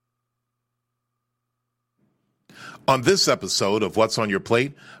On this episode of What's on Your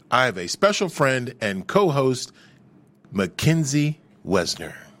Plate, I have a special friend and co-host, Mackenzie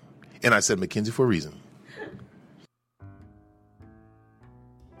Wesner. And I said Mackenzie for a reason.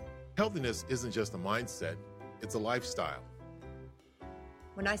 Healthiness isn't just a mindset, it's a lifestyle.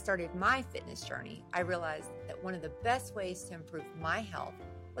 When I started my fitness journey, I realized that one of the best ways to improve my health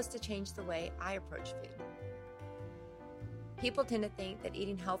was to change the way I approach food. People tend to think that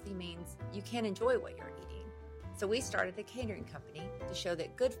eating healthy means you can't enjoy what you're eating. So we started a catering company to show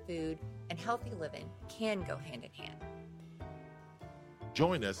that good food and healthy living can go hand in hand.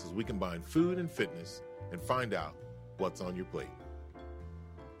 Join us as we combine food and fitness and find out what's on your plate.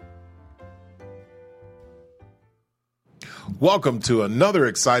 Welcome to another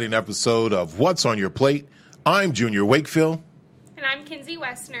exciting episode of What's on Your Plate. I'm Junior Wakefield. And I'm Kinsey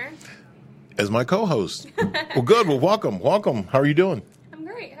Westner. As my co-host. Well, good. Well, welcome. How are you doing? I'm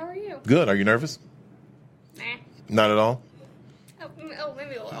great. How are you? Good. Are you nervous? Nah. Not at all? Oh,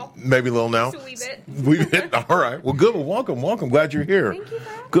 maybe a little. Maybe a little now? Just a wee bit. Wee bit? All right. Well, good. Well, welcome. Glad you're here. Thank you for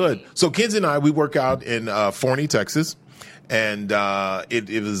having Good. me. So, Kinsey and I, we work out in Forney, Texas. And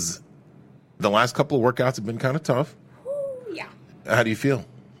it was, the last couple of workouts have been kind of tough. Ooh, yeah. How do you feel?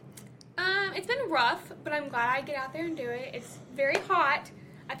 It's been rough, but I'm glad I get out there and do it. It's very hot.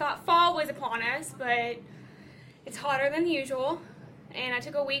 I thought fall was upon us, but it's hotter than usual. And I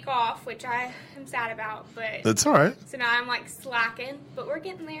took a week off, which I am sad about. But That's all right. so now I'm like slacking, but we're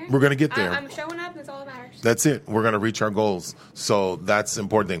getting there. We're going to get there. I'm showing up, and that's all that matters. That's it. We're going to reach our goals. So that's the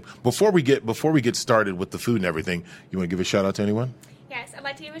important thing. Before we get started with the food and everything, you want to give a shout out to anyone? Yes, I'd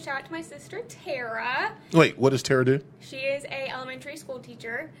like to give a shout out to my sister Tara. Wait, what does Tara do? She is a elementary school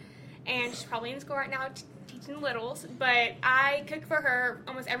teacher, and she's probably in school right now teaching littles. But I cook for her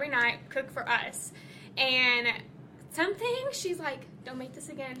almost every night, cook for us. And some things she's like, don't make this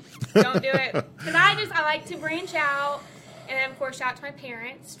again. Don't do it. Because I like to branch out. And then, of course, shout out to my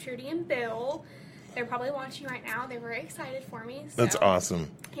parents, Trudy and Bill. They're probably watching right now. They're very excited for me. So, That's awesome.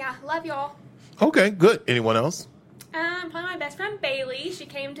 Yeah, love y'all. Okay, good. Anyone else? Probably my best friend Bailey. She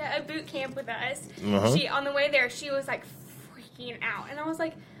came to a boot camp with us. Uh-huh. She on the way there, she was like freaking out, and I was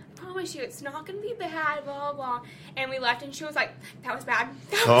like, I promise you, it's not gonna be bad, blah blah. And we left, and she was like, that was bad.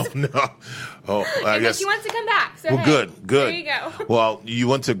 Oh no. Oh, I And then guess. she wants to come back. So Well, hey, good. There you go. Well, you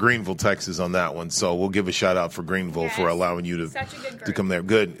went to Greenville, Texas on that one, so we'll give a shout out for Greenville for Yes. allowing you Such a good to group. come there.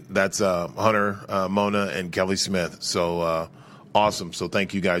 Good. That's Hunter, Mona, and Kelly Smith. So awesome. So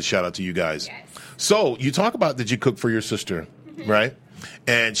thank you guys. Shout out to you guys. Yes. So you talk about that you cook for your sister, right?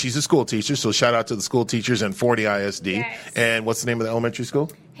 And she's a school teacher, so shout out to the school teachers in Forney ISD. Yes. And what's the name of the elementary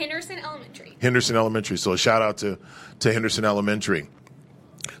school? Henderson Elementary. Henderson Elementary. So a shout out to Henderson Elementary.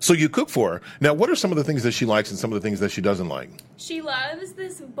 So you cook for her. Now, what are some of the things that she likes and some of the things that she doesn't like? She loves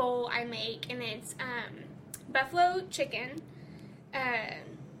this bowl I make, and it's buffalo chicken,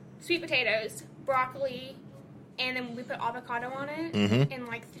 sweet potatoes, broccoli, and then we put avocado on it, and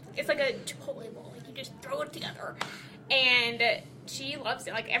like it's like a Chipotle bowl. Like you just throw it together, and she loves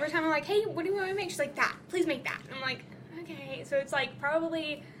it. Like every time I'm like, "Hey, what do you want me to make?" She's like, "That, please make that." And I'm like, "Okay." So it's like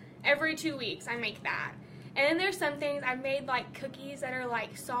probably every 2 weeks I make that. And then there's some things I've made, like cookies that are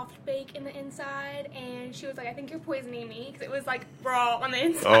like soft bake in the inside, and she was like, "I think you're poisoning me," because it was like raw on the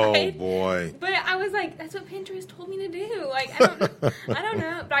inside. Oh boy. But I was like, "That's what Pinterest told me to do." Like I don't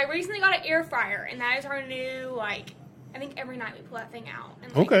know. But I recently got an air fryer, and that is our new like. I think every night we pull that thing out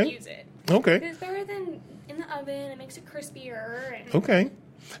and like, Okay. use it. Okay. It's better than in the oven. It makes it crispier. And Okay.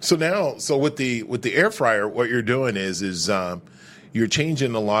 So now, with the air fryer, what you're doing is you're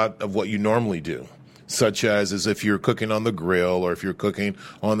changing a lot of what you normally do, such as if you're cooking on the grill or if you're cooking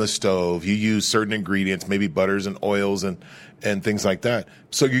on the stove, you use certain ingredients, maybe butters and oils and things like that.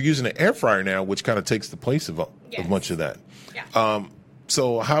 So you're using an air fryer now, which kind of takes the place of Yes. much of that. Yeah.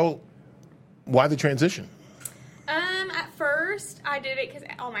 So why the transition? At first, I did it because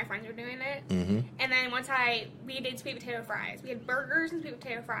all my friends were doing it. Mm-hmm. And then once we did sweet potato fries. We had burgers and sweet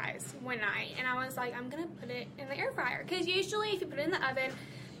potato fries one night. And I was like, I'm going to put it in the air fryer. Because usually if you put it in the oven,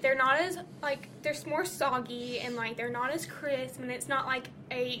 they're not as, like, they're more soggy and, like, they're not as crisp. And it's not like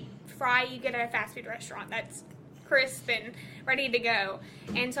a fry you get at a fast food restaurant that's crisp and ready to go.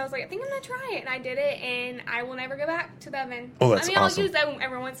 And so I was like, I think I'm going to try it. And I did it, and I will never go back to the oven. Oh, that's awesome. I'll use that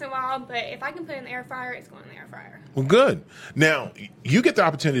every once in a while, but if I can put it in the air fryer, it's going in the air fryer. Well, good. Now, you get the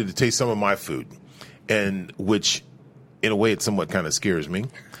opportunity to taste some of my food, and which, in a way, it somewhat kind of scares me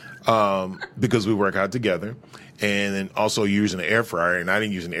because we work out together. And then also using an air fryer, and I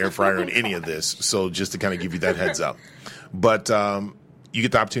didn't use an air fryer in any of this, so just to kind of give you that heads up. But you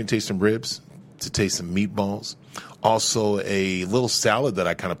get the opportunity to taste some ribs, to taste some meatballs. Also, a little salad that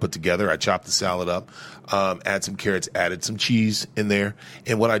I kind of put together. I chopped the salad up, add some carrots, added some cheese in there.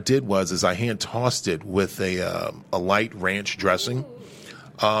 And what I did was I hand tossed it with a light ranch dressing.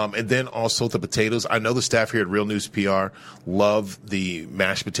 And then also the potatoes. I know the staff here at Real News PR love the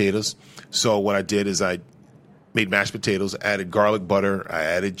mashed potatoes. So what I did is I made mashed potatoes, added garlic butter, I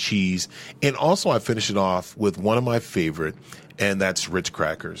added cheese, and also I finished it off with one of my favorite, and that's Ritz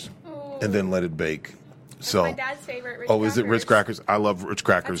crackers, and then let it bake. That's my dad's favorite. Ritz Is it Ritz crackers? I love Ritz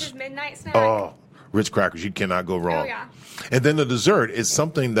crackers. That's his midnight snack. Oh, Ritz crackers, you cannot go wrong. Oh, yeah. And then the dessert is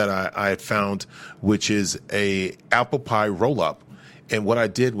something that I had found, which is a apple pie roll-up. And what I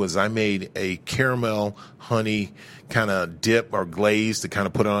did was I made a caramel honey kind of dip or glaze to kind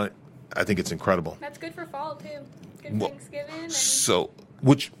of put on it. I think it's incredible. That's good for fall, too. Good for Thanksgiving. So,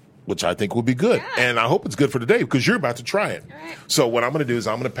 which I think will be good. Yeah. And I hope it's good for today because you're about to try it. All right. So what I'm going to do is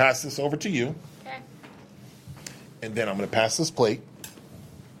I'm going to pass this over to you. Okay. And then I'm going to pass this plate.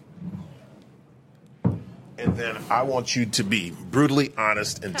 And then I want you to be brutally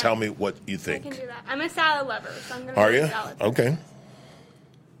honest and tell me what you I think. can do that. I'm a salad lover, so I'm going to Are do you? salad. Okay.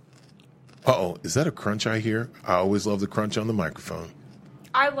 Uh-oh. Is that a crunch I hear? I always love the crunch on the microphone.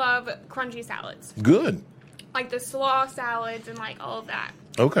 I love crunchy salads. Good. Like the slaw salads and like all of that.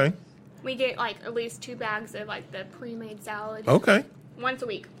 Okay. We get like at least 2 bags of like the pre-made salads. Okay. Once a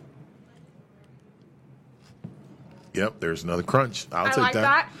week. Yep, there's another crunch. I'll take like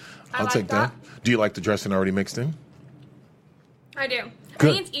that. I'll take that. Do you like the dressing already mixed in? I do. Good.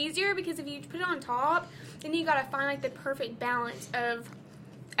 I think it's easier because if you put it on top, then you gotta find like the perfect balance of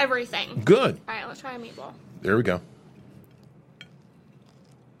everything. Good. All right, let's try a meatball. There we go.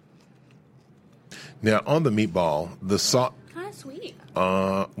 Now, on the meatball, the salt... Kind of sweet.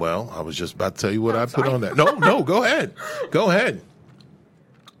 Well, I was just about to tell you what I put sorry. on that. No, go ahead. Go ahead.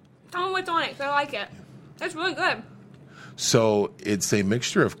 Tell me what's on it, 'cause I like it. It's really good. So, it's a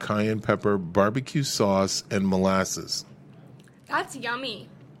mixture of cayenne pepper, barbecue sauce, and molasses. That's yummy.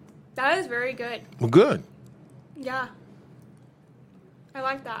 That is very good. Well, good. Yeah. I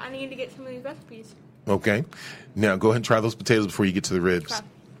like that. I need to get some of these recipes. Okay. Now, go ahead and try those potatoes before you get to the ribs. Okay.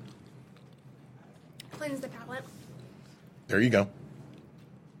 Cleanse the palate. There you go.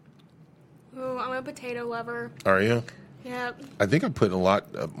 Ooh, I'm a potato lover. Are you? Yep. I think I put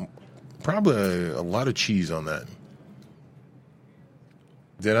probably a lot of cheese on that.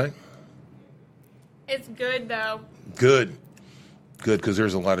 Did I? It's good though. Good, because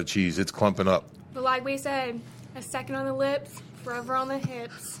there's a lot of cheese. It's clumping up. But like we said, a second on the lips, forever on the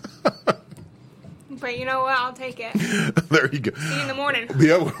hips. But you know what? I'll take it. There you go. See you in the morning.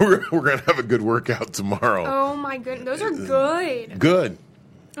 Yeah, we're going to have a good workout tomorrow. Oh my goodness. Those are good. Good.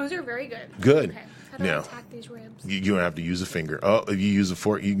 Those are very good. Good. Okay. How do I Now, attack these ribs? you don't have to use a finger. Oh, if you use a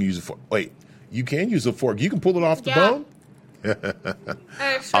fork, you can use a fork. Wait, you can use a fork. You can pull it off the Yeah. bone?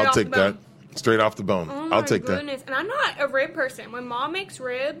 Straight I'll off take the bone. that. Straight off the bone. Oh my I'll take goodness. And I'm not a rib person. When Mom makes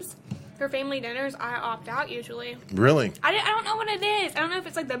ribs for family dinners, I opt out usually. that. Really? I don't know what it is. I don't know if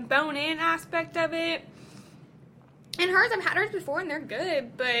it's like the bone-in aspect of it. And hers, I've had hers before and they're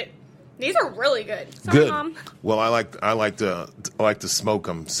good, but these are really good. Sorry, Good. Mom. Well, I like to smoke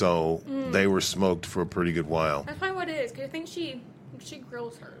them, so they were smoked for a pretty good while. That's probably what it is, because I think she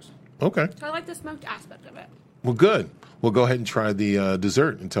grills hers. Okay. So I like the smoked aspect of it. Well, good. Well, go ahead and try the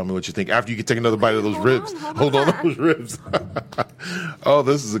dessert and tell me what you think after you can take another bite of those Hold ribs. on, Hold on hold those ribs. Oh,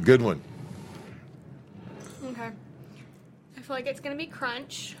 this is a good one. Okay. I feel like it's going to be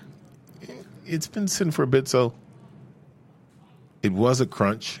crunch. It's been sitting for a bit, so it was a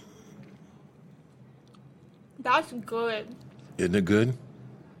crunch. That's good. Isn't it good?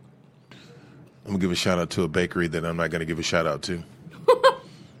 I'm going to give a shout out to a bakery that I'm not going to give a shout out to.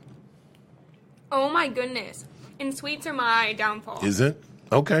 Oh my goodness. And sweets are my downfall. Is it?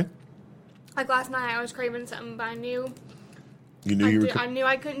 Okay. Like last night, I was craving something, but I knew You knew you were. I knew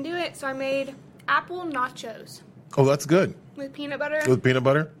I couldn't do it, so I made apple nachos Oh, that's good. with peanut butter. With peanut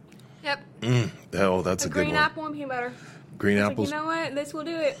butter? Yep. Oh, that's a good Green one. apple and peanut butter. Green Like, apples, you know what? This will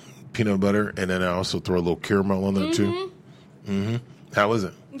do it. peanut butter, and then I also throw a little caramel on there too. Mm-hmm. How is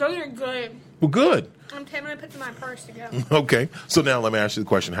it? Those are good. Well, good. I'm going to put them in my purse to go. Okay. So now let me ask you the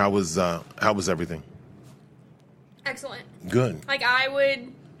question: How was everything? Excellent. Good. Like, I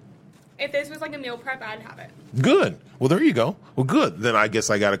would, if this was like a meal prep, I'd have it. Good. Well, there you go. Well, good. Then I guess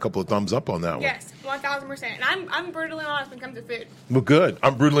I got a couple of thumbs up on that one. Yes, 1,000%. And I'm brutally honest when it comes to food. Well, good.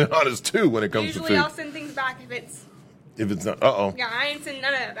 I'm brutally honest too when it comes Usually to I'll food. send things back if it's, not, yeah, I ain't sending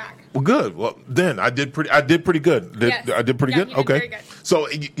none of that back. Well, good. Well, then I did pretty good. Yes. I did pretty Yeah, good. you did Okay. very good. So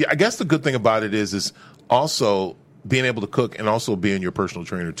I guess the good thing about it is also being able to cook and also being your personal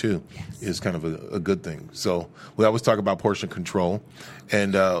trainer too is kind of a good thing. So we always talk about portion control.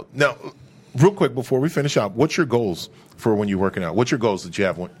 And now, real quick before we finish up, what's your goals for when you're working out? What's your goals that you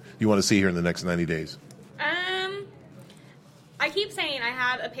have? What you want to see here in the next 90 days? I keep saying I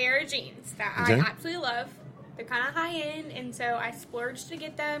have a pair of jeans that I absolutely love. They're kind of high end, and so I splurged to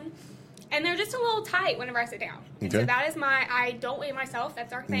get them. And they're just a little tight whenever I sit down. And so that is I don't weigh myself.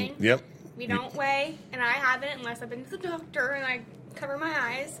 That's our thing. Yep. We don't weigh, and I haven't unless I've been to the doctor and I cover my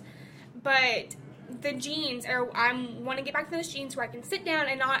eyes. But the jeans I want to get back to those jeans where I can sit down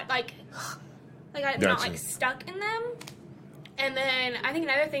and not I'm not stuck in them. And then I think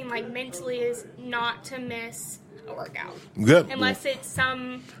another thing mentally is not to miss a workout. Good. Unless it's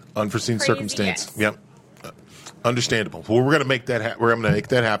some unforeseen crazy, circumstance. Yes. Yep. Understandable. Well, we're going to make that we're going to make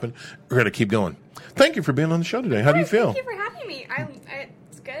that happen. We're going to keep going. Thank you for being on the show today. How do you feel? Thank you for having me.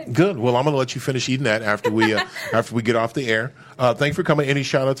 It's good. Good. Well, I'm going to let you finish eating that after we get off the air. Thank you for coming. Any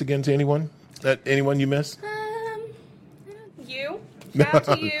shout outs again to anyone? Anyone you missed? You. Shout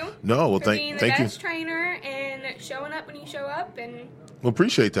out to you. No. Well, for being the thank you. best trainer and showing up when you show up and. Well,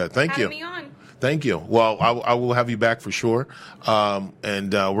 appreciate that. Thank you. Having me on. Thank you. Well, I will have you back for sure.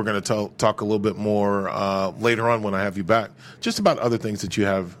 And we're going to talk a little bit more later on when I have you back, just about other things that you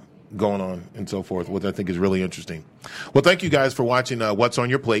have going on and so forth, which I think is really interesting. Well, thank you guys for watching What's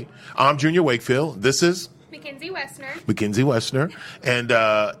on Your Plate. I'm Junior Wakefield. This is Mackenzie Westner. Mackenzie Westner. And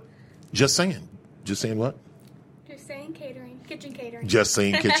just saying what? Just saying catering. Kitchen catering. Just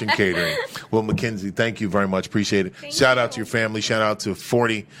saying kitchen catering. Well, Mackenzie, thank you very much. Appreciate it. Shout out to your family. Shout out to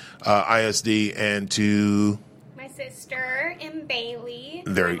 40 ISD and to my sister and Bailey.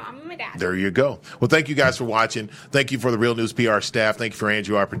 My mom and my dad. There you go. Well, thank you guys for watching. Thank you for the Real News PR staff. Thank you for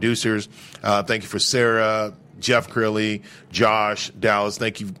Andrew, our producers. Thank you for Sarah, Jeff Crilly, Josh, Dallas.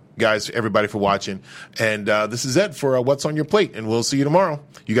 Thank you guys, everybody, for watching. And this is it for What's on Your Plate. And we'll see you tomorrow.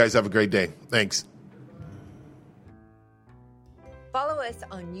 You guys have a great day. Thanks. Follow us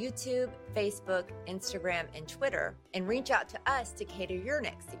on YouTube, Facebook, Instagram, and Twitter, and reach out to us to cater your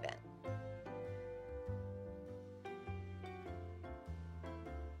next event.